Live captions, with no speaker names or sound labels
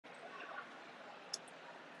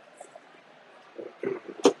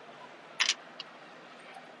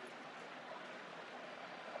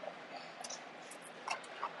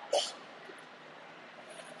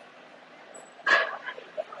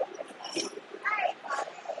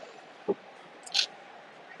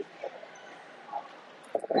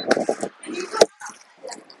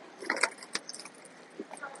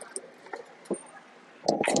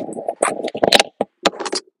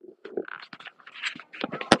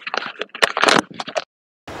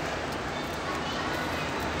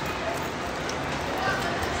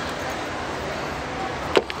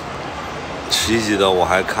11级的我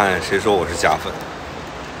还看谁说我是假粉。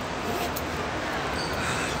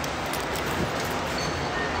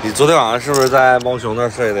你昨天晚上是不是在猫熊那儿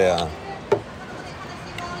睡的呀？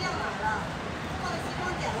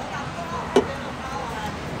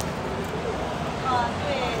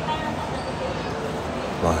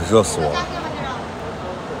哇，热死我了！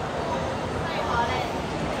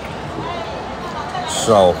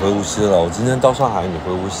是啊，我回无锡了。我今天到上海，你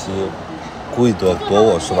回无锡，故意躲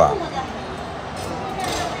我是吧？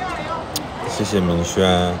谢谢明轩。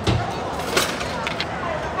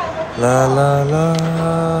啦啦啦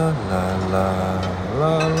啦啦啦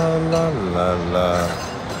啦啦啦。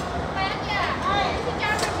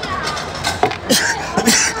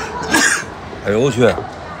哎呦我去！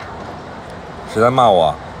谁在骂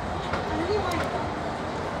我？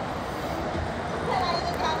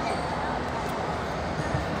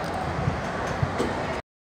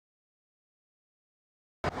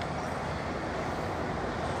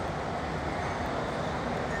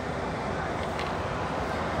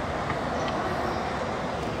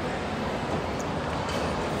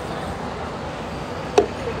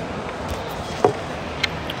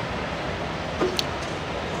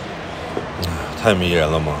太迷人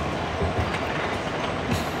了吗？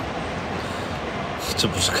这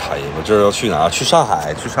不是卡爷吗？这是要去哪？去上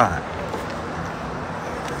海，去上海。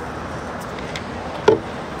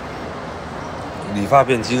理发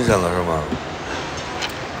变精神了是吗？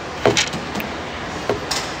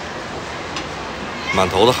满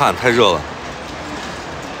头的汗，太热了。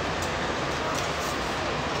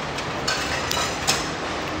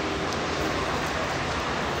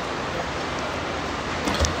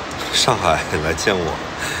上海来见我，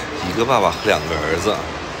一个爸爸和2个儿子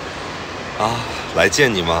啊，来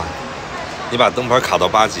见你吗？你把灯牌卡到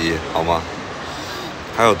8级好吗？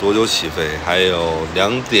还有多久起飞？还有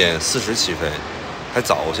2点40起飞，还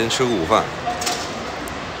早，我先吃个午饭。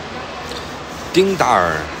丁达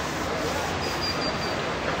尔，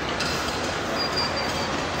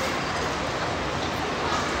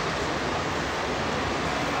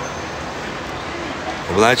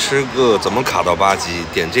我们来吃个怎么卡到8级？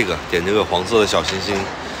点这个黄色的小星星，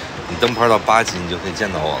你灯牌到8级，你就可以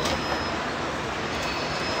见到我了。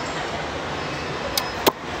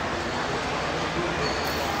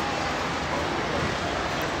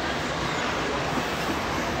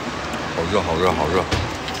好热，好热，好热！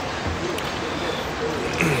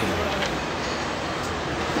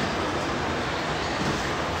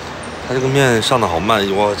它这个面上的好慢，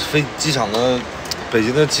我飞机场的北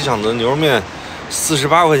京的机场的牛肉面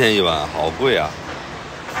48块钱一碗，好贵啊！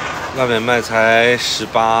外面卖才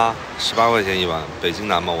18块钱一碗。北京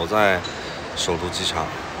南嘛，我在首都机场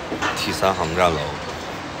T3航站楼。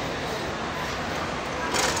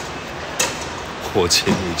我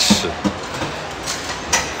请你吃，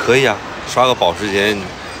可以啊，刷个保时捷，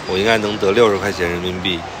我应该能得60块钱人民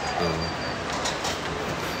币。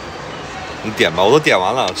你点吧，我都点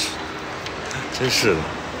完了，真是的。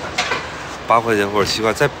8块钱或者7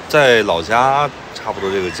块，在老家差不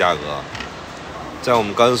多这个价格，在我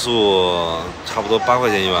们甘肃差不多8块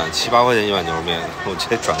钱一碗，7、8块钱一碗牛肉面，我直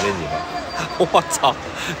接转给你吧。我操，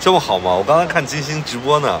这么好吗？我刚才看金星直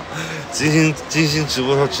播呢，金星直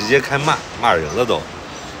播时候直接开骂人了都，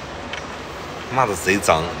骂的贼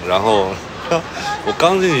脏。然后我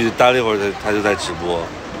刚进去待了一会儿，他就在直播。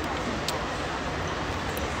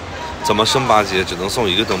怎么升8级？只能送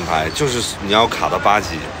1个灯牌，就是你要卡到8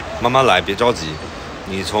级，慢慢来，别着急。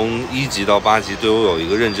你从1级到8级对我有一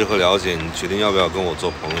个认知和了解，你决定要不要跟我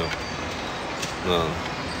做朋友。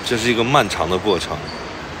这是一个漫长的过程。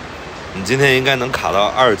你今天应该能卡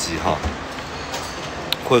到2级哈，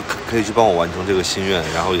可以去帮我完成这个心愿，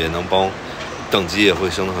然后也能帮等级也会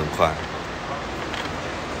升得很快。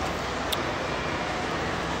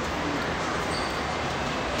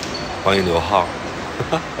欢迎刘浩。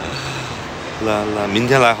明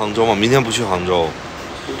天来杭州吗？明天不去杭州，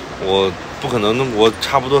我不可能，我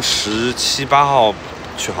差不多17、18号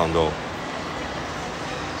去杭州。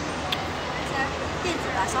电子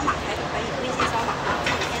的扫码开可以，微信扫码，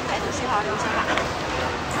这几天台都需要留小码。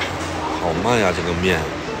好慢呀，这个面。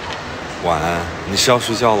晚安，你是要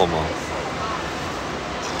睡觉了吗？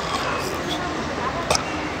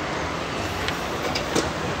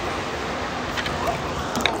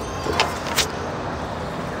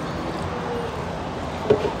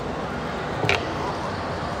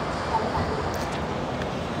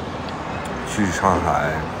去上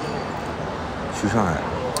海，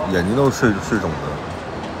眼睛都水肿的。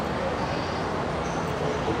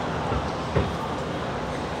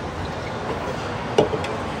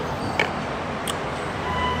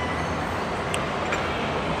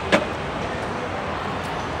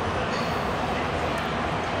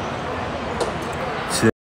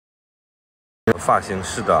发型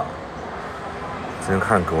是的，今天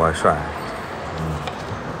看格外帅。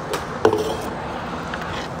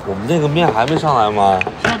我们那个面还没上来吗？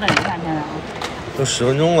稍等一下，现在啊。都10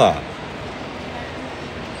分钟了。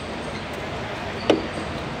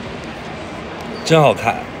真好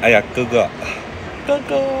看！哎呀，哥哥，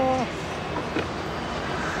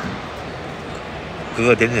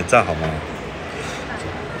点点赞好吗？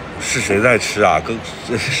是谁在吃啊？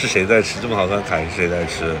是谁在吃？这么好看卡是谁在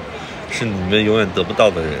吃？是你们永远得不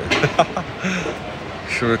到的人，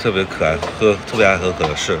是不是特别可爱？特别爱喝可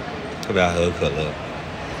乐，是特别爱喝可乐。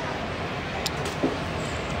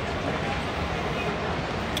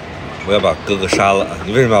我要把哥哥杀了！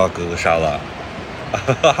你为什么要把哥哥杀了？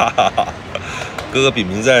哥哥笔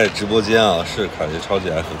名在直播间啊，是卡爷超级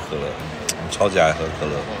爱喝可乐，超级爱喝可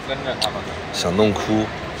乐。我跟着他们。想弄哭，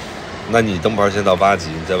那你灯牌先到8级，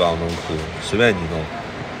你再把我弄哭，随便你弄。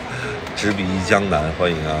执笔一江南，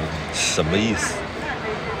欢迎啊！什么意思？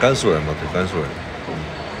甘肃人吗？对，甘肃人。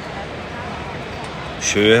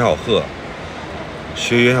学袁小鹤，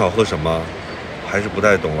学袁小鹤什么？还是不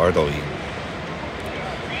太懂玩抖音，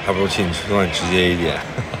还不如请你吃饭直接一点。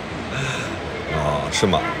哦，是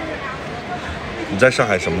吗？你在上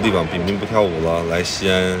海什么地方？笔名不跳舞了，来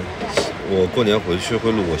西安。我过年回去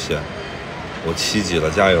会路过西安。我7级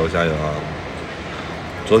了，加油加油啊！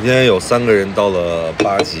昨天有3个人到了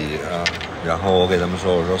8级啊，然后我给他们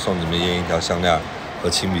说，我说送你们1人1条项链和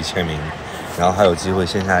亲笔签名，然后还有机会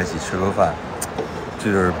线下一起吃个饭。这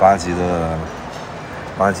就是8级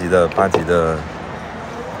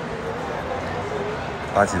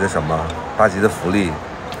的什么？8级的福利，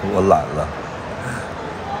我懒了。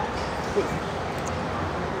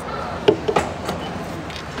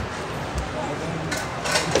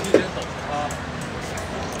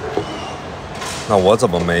那我怎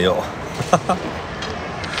么没有？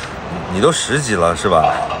你都10级了是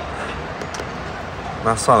吧？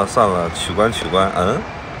那算了，取关，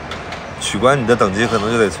取关你的等级可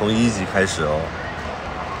能就得从1级开始哦。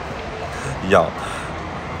要，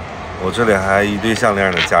我这里还一堆项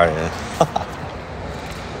链呢，家人。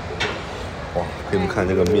哇，给你们看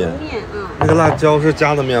这个面，那个辣椒是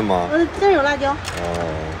加的面吗？这有辣椒。哦，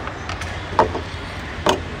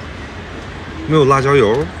没有辣椒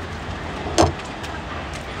油。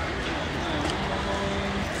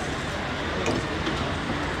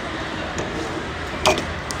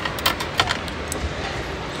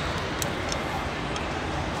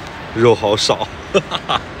肉好少，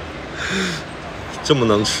这么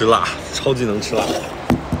能吃辣，超级能吃辣。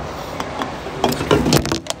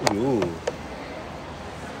哟，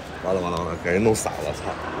完了，给人弄洒了，操！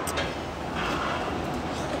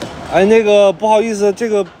哎，那个不好意思，这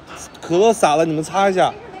个可乐洒了，你们擦一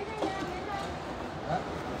下。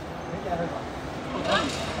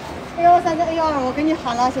哎呦，三哥，哎呦，我给你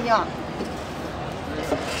喊了，行行。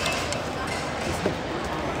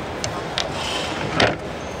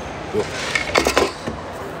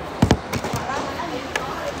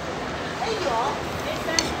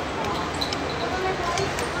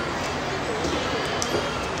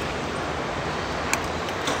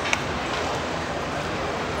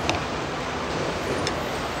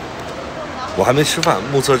我还没吃饭，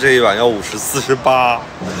目测这一碗要50-48，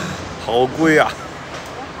好贵啊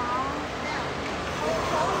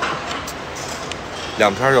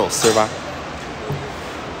！2片肉48，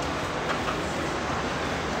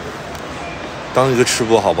当一个吃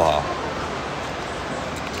播好不好？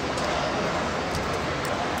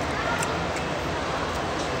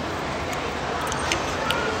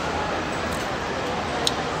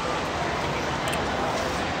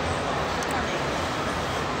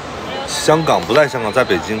香港不在香港，在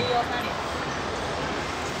北京。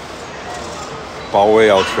包我也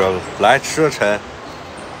要吃了，来吃了陈。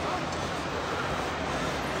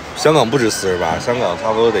香港不止48，香港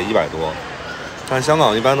差不多得100多。但香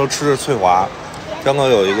港一般都吃的脆滑。香港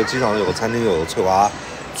有一个机场有个餐厅有脆滑，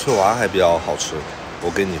脆滑还比较好吃。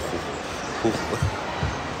我给你呼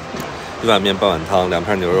1碗面半碗汤2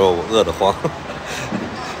片牛肉，我饿得慌。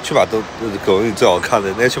去把灯，狗你最好看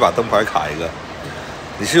的，那去把灯牌卡一个。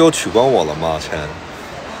你是有取关我了吗，陈？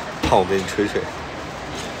看我给你吹吹。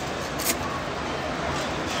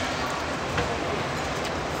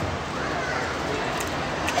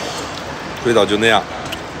味道就那样，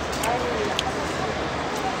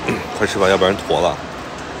快吃吧，要不然坨了。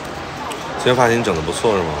今天发型整的不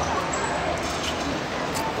错是吗？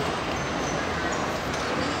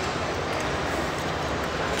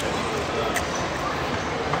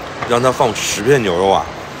让他放10片牛肉啊，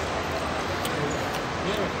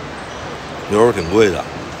牛肉挺贵的，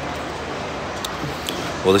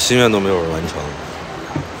我的心愿都没有完成，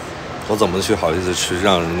我怎么去好意思吃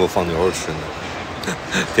让人给我放牛肉吃呢？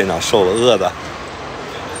店长瘦了，饿的。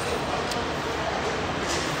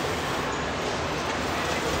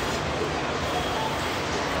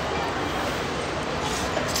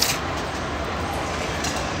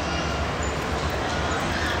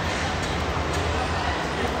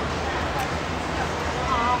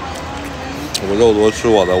我肉多吃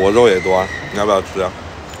我的，我肉也多，你要不要吃啊？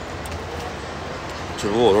只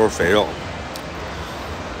不过我都是肥肉。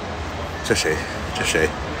这谁？这谁？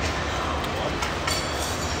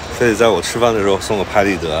非得在我吃饭的时候送个拍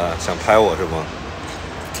立得，想拍我是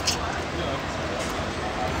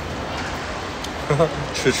吗？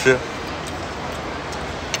吃吃。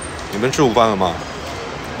你们吃午饭了吗？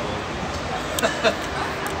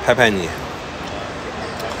拍拍你。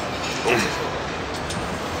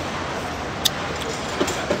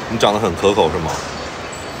你长得很可口是吗？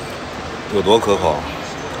有多可口？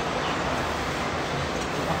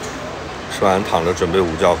吃完躺着准备午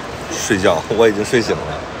觉睡觉，我已经睡醒了。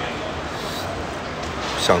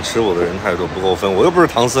想吃我的人太多不够分，我又不是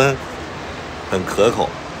唐僧，很可口。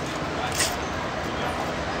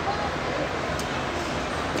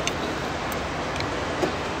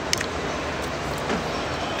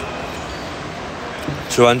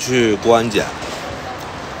吃完去过安检。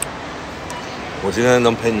我今天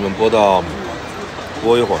能陪你们播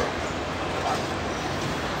一会儿。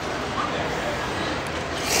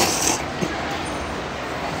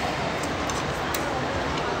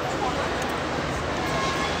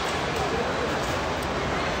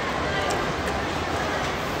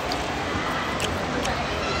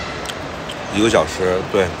1个小时，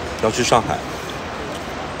对，要去上海。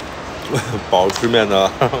饱吃面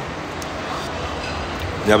的，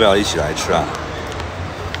你要不要一起来吃啊？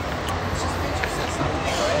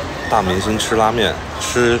大明星吃拉面，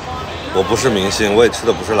我不是明星，我也吃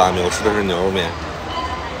的不是拉面，我吃的是牛肉面，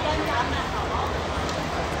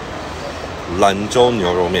兰州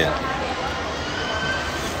牛肉面。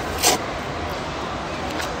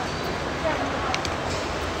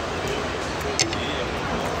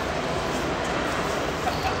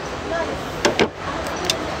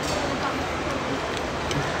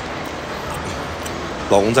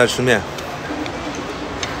老公在吃面。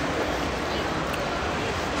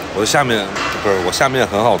我下面不是，我下面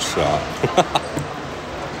很好吃啊。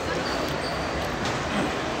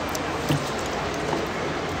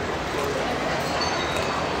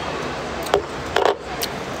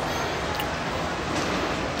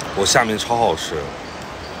我下面超好吃，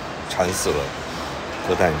馋死了，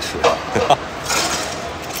哥带你吃。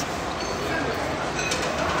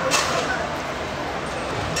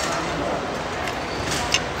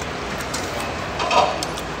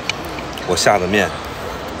我下的面。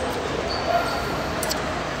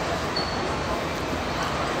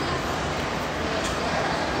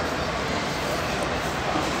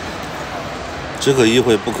只可意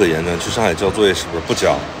会不可言传。去上海交作业是不是？不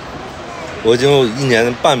交，我已经有1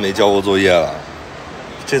年半没交过作业了，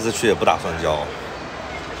这次去也不打算交。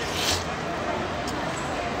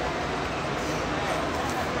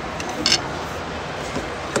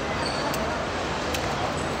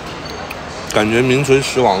感觉名垂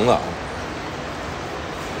实亡了。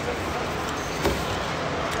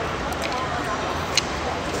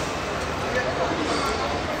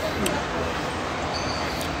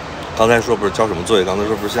刚才说不是交什么作业？刚才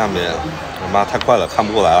说不是下面，我妈太快了，看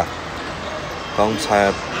不过来了。刚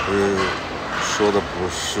才不是说的不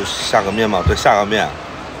是下个面吗？对，下个面。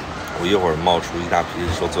我一会儿冒出一大批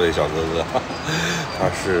说作业小哥哥，他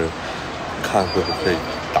是看会不会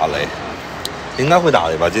打雷，应该会打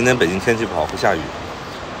雷吧？今天北京天气不好，会下雨。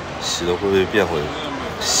洗了会不会变回？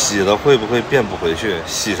洗了会不会变不回去？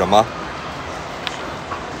洗什么？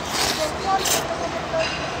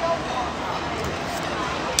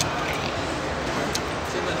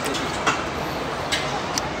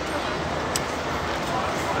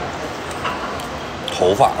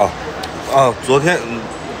头发啊，昨天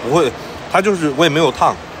不会，他就是我也没有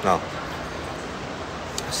烫啊。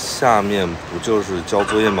下面不就是交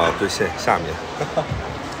作业吗？对，下面。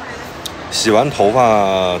洗完头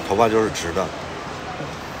发就是直的，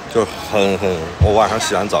就很，我晚上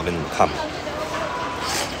洗完澡给你们看吧。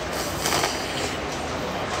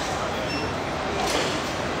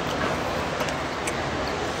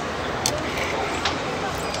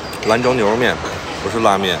兰州牛肉面，不是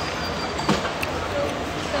拉面。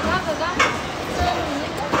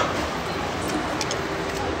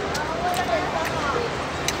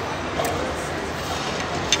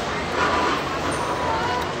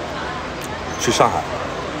去上海。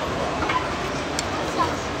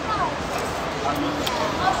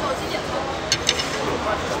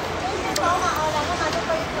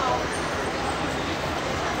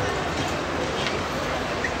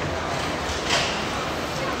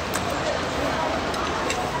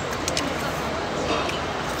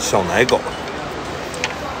小奶狗。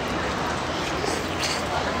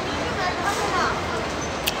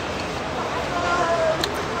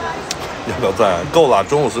要不要再？够了，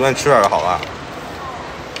中午随便吃点就好了。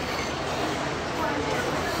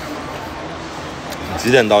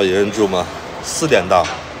几点到？一个人住吗？4点到。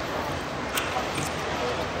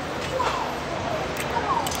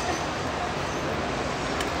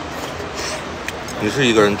你是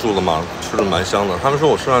一个人住的吗？吃的蛮香的，他们说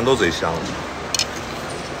我吃饭都贼香。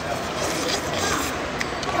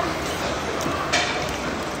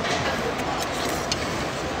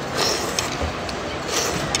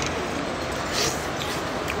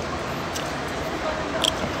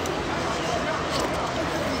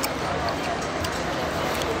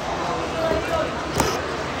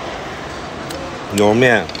牛肉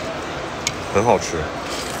面很好吃。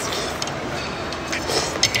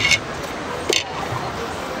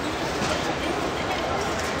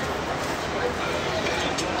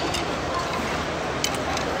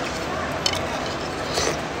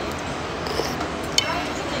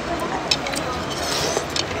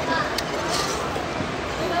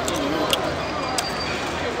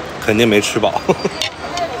肯定没吃饱。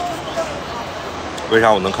为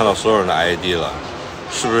啥我能看到所有人的 ID 了？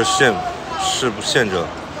是不是限制？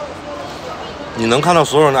你能看到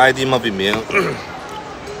所有人的 ID 吗？炳明，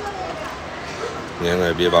年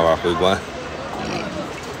奶别爸爸回关。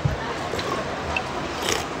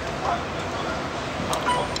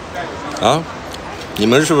啊，你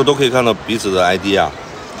们是不是都可以看到彼此的 ID 啊？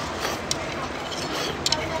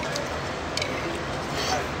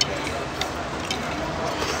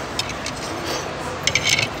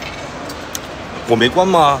我没关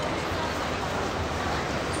吗？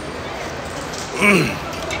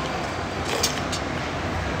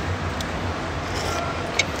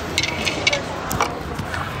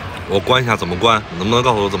我关一下，怎么关？能不能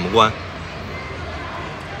告诉我怎么关？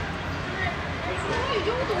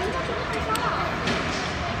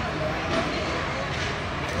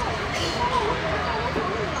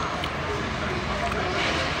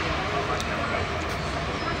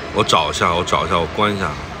我找一下，我关一下。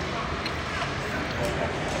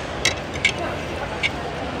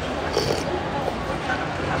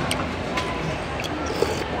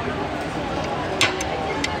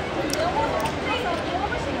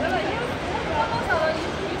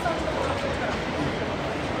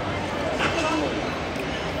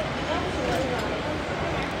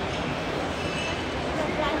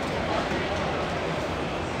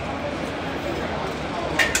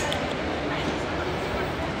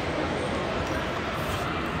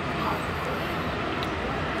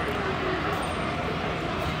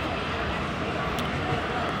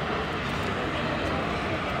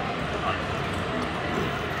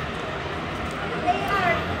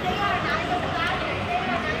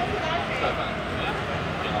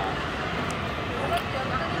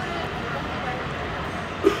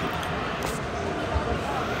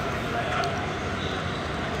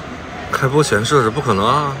开播前设置不可能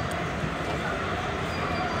啊，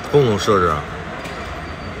功能设置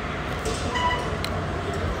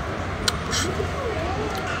不是。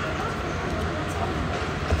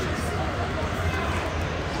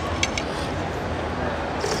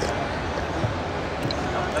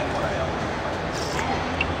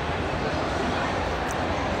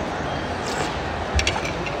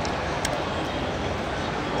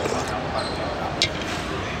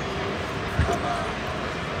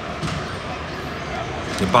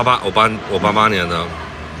你我88年的，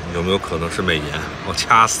有没有可能是美颜？我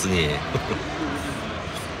掐死你！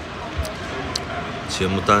节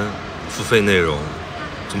目单，付费内容，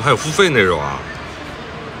怎么还有付费内容啊？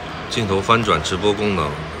镜头翻转直播功能，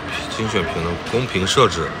精选评论，公屏设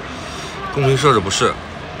置，公屏设置不是，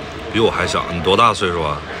比我还小，你多大岁数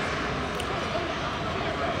啊？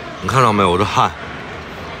你看到没有？我这汗，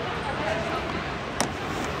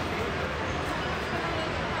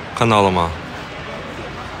看到了吗？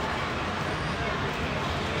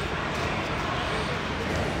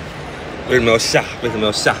为什么要下？为什么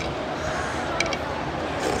要下？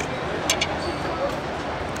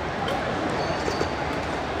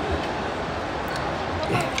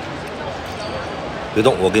别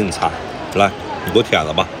动，我给你擦。来，你给我舔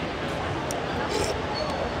了吧。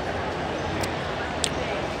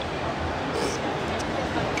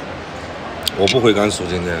我不回甘肃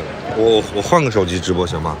今天，我换个手机直播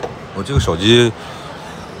行吗？我这个手机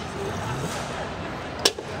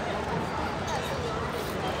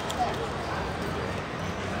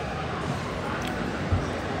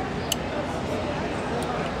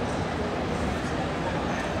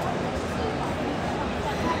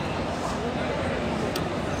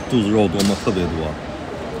肚子肉多么特别多。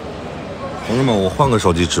同志们，我换个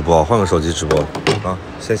手机直播啊，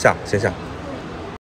先下。